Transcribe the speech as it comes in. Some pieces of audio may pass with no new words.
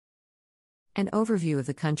An overview of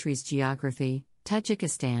the country's geography.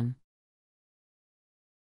 Tajikistan.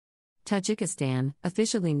 Tajikistan,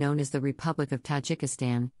 officially known as the Republic of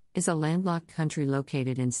Tajikistan, is a landlocked country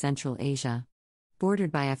located in Central Asia.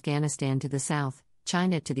 Bordered by Afghanistan to the south,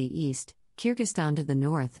 China to the east, Kyrgyzstan to the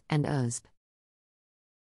north, and Uzbekistan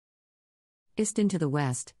to the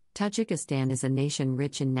west, Tajikistan is a nation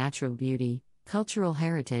rich in natural beauty, cultural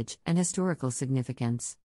heritage, and historical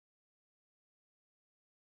significance.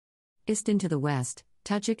 Istan to the west,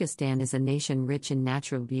 Tajikistan is a nation rich in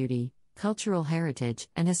natural beauty, cultural heritage,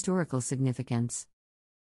 and historical significance.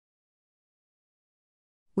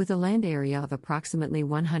 With a land area of approximately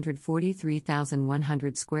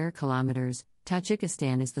 143,100 square kilometers,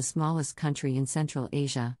 Tajikistan is the smallest country in Central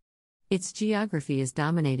Asia. Its geography is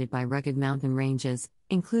dominated by rugged mountain ranges,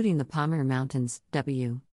 including the Pamir Mountains,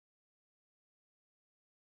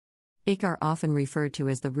 are often referred to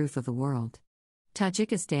as the roof of the world.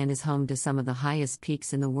 Tajikistan is home to some of the highest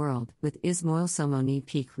peaks in the world, with Ismoil Somoni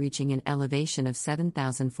Peak reaching an elevation of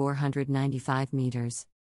 7,495 meters.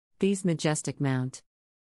 These majestic mountains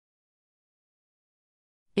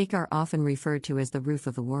are often referred to as the roof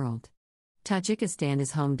of the world. Tajikistan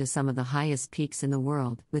is home to some of the highest peaks in the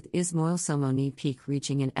world, with Ismoil Somoni Peak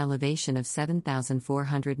reaching an elevation of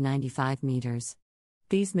 7,495 meters.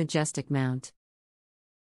 These majestic mountains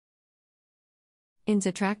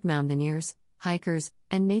attract mountaineers, hikers,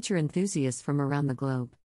 and nature enthusiasts from around the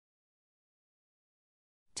globe.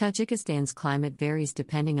 Tajikistan's climate varies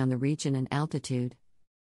depending on the region and altitude.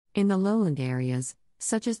 In the lowland areas,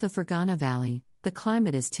 such as the Fergana Valley, the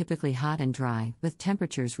climate is typically hot and dry, with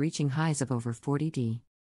temperatures reaching highs of over 40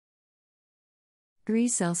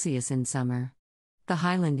 degrees Celsius in summer. The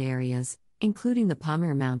highland areas, including the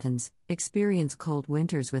Pamir Mountains, experience cold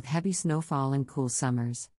winters with heavy snowfall and cool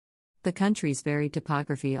summers. The country's varied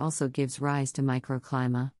topography also gives rise to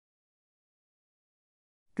microclimate.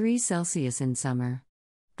 Degrees Celsius in summer.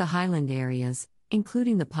 The highland areas,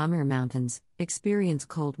 including the Pamir Mountains, experience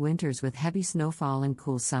cold winters with heavy snowfall and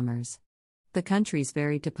cool summers. The country's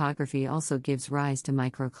varied topography also gives rise to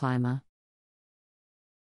microclimate,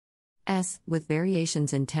 with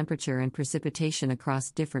variations in temperature and precipitation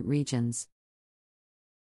across different regions.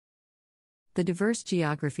 The diverse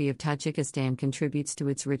geography of Tajikistan contributes to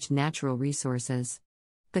its rich natural resources.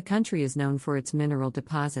 The country is known for its mineral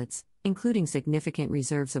deposits, including significant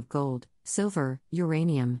reserves of gold, silver,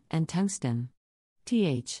 uranium, and tungsten.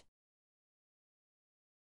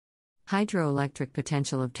 Hydroelectric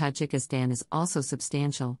potential of Tajikistan is also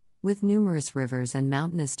substantial, with numerous rivers and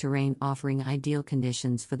mountainous terrain offering ideal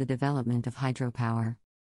conditions for the development of hydropower.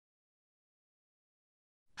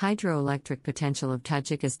 Hydroelectric potential of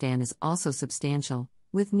Tajikistan is also substantial,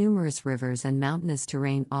 with numerous rivers and mountainous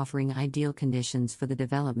terrain offering ideal conditions for the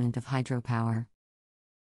development of hydropower.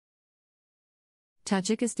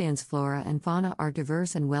 Tajikistan's flora and fauna are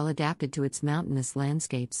diverse and well adapted to its mountainous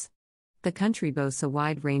landscapes. The country boasts a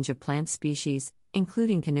wide range of plant species,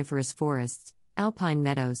 including coniferous forests, alpine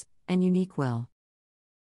meadows, and unique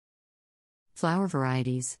flower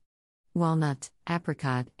varieties. Walnut,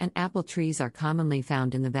 apricot, and apple trees are commonly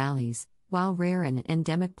found in the valleys, while rare and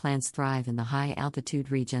endemic plants thrive in the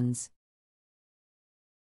high-altitude regions.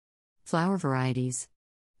 Flower varieties.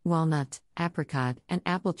 Walnut, apricot, and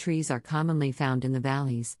apple trees are commonly found in the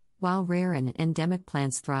valleys, while rare and endemic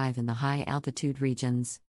plants thrive in the high-altitude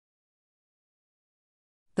regions.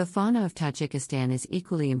 The fauna of Tajikistan is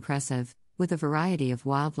equally impressive, with a variety of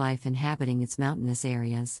wildlife inhabiting its mountainous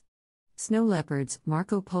areas. Snow leopards,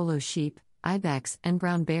 Marco Polo sheep, ibex, and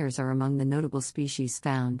brown bears are among the notable species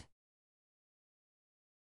found.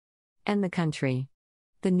 And the country.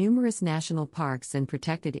 The numerous national parks and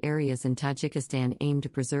protected areas in Tajikistan aim to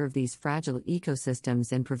preserve these fragile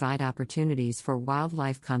ecosystems and provide opportunities for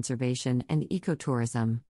wildlife conservation and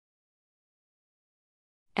ecotourism.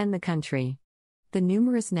 And the country. The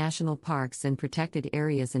numerous national parks and protected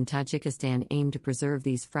areas in Tajikistan aim to preserve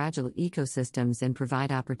these fragile ecosystems and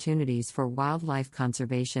provide opportunities for wildlife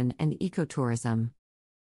conservation and ecotourism.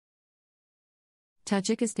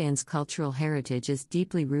 Tajikistan's cultural heritage is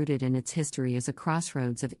deeply rooted in its history as a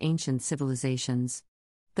crossroads of ancient civilizations.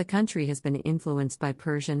 The country has been influenced by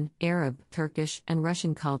Persian, Arab, Turkish, and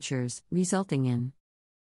Russian cultures, resulting in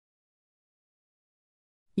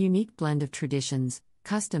unique blend of traditions,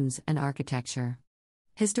 customs, and architecture.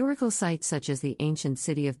 Historical sites such as the ancient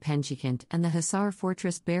city of Tajikistan and the Hisar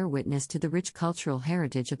fortress bear witness to the rich cultural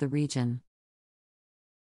heritage of the region.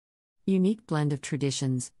 Unique blend of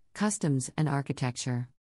traditions, customs, and architecture.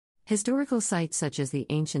 Historical sites such as the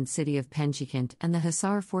ancient city of Tajikistan and the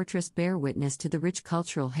Hisar fortress bear witness to the rich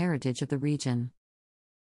cultural heritage of the region.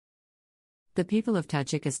 The people of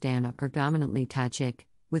Tajikistan are predominantly Tajik,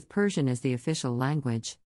 with Persian as the official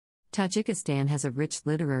language. Tajikistan has a rich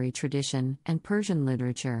literary tradition and Persian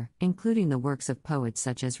literature, including the works of poets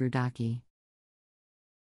such as Rudaki.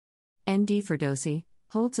 Nd Ferdowsi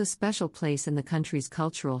holds a special place in the country's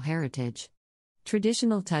cultural heritage.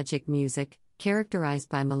 Traditional Tajik music, characterized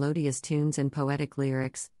by melodious tunes and poetic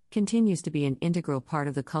lyrics, continues to be an integral part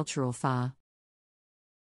of the cultural fa.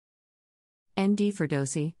 Nd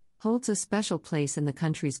Ferdowsi holds a special place in the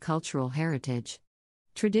country's cultural heritage.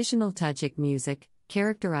 Traditional Tajik music,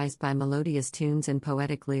 characterized by melodious tunes and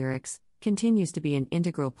poetic lyrics, continues to be an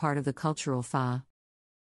integral part of the cultural fa.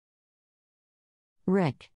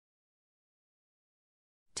 Rick.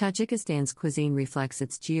 Tajikistan's cuisine reflects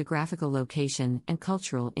its geographical location and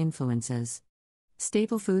cultural influences.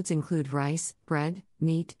 Staple foods include rice, bread,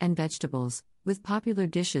 meat, and vegetables, with popular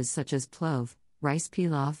dishes such as plov, rice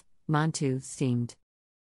pilaf, mantu, steamed.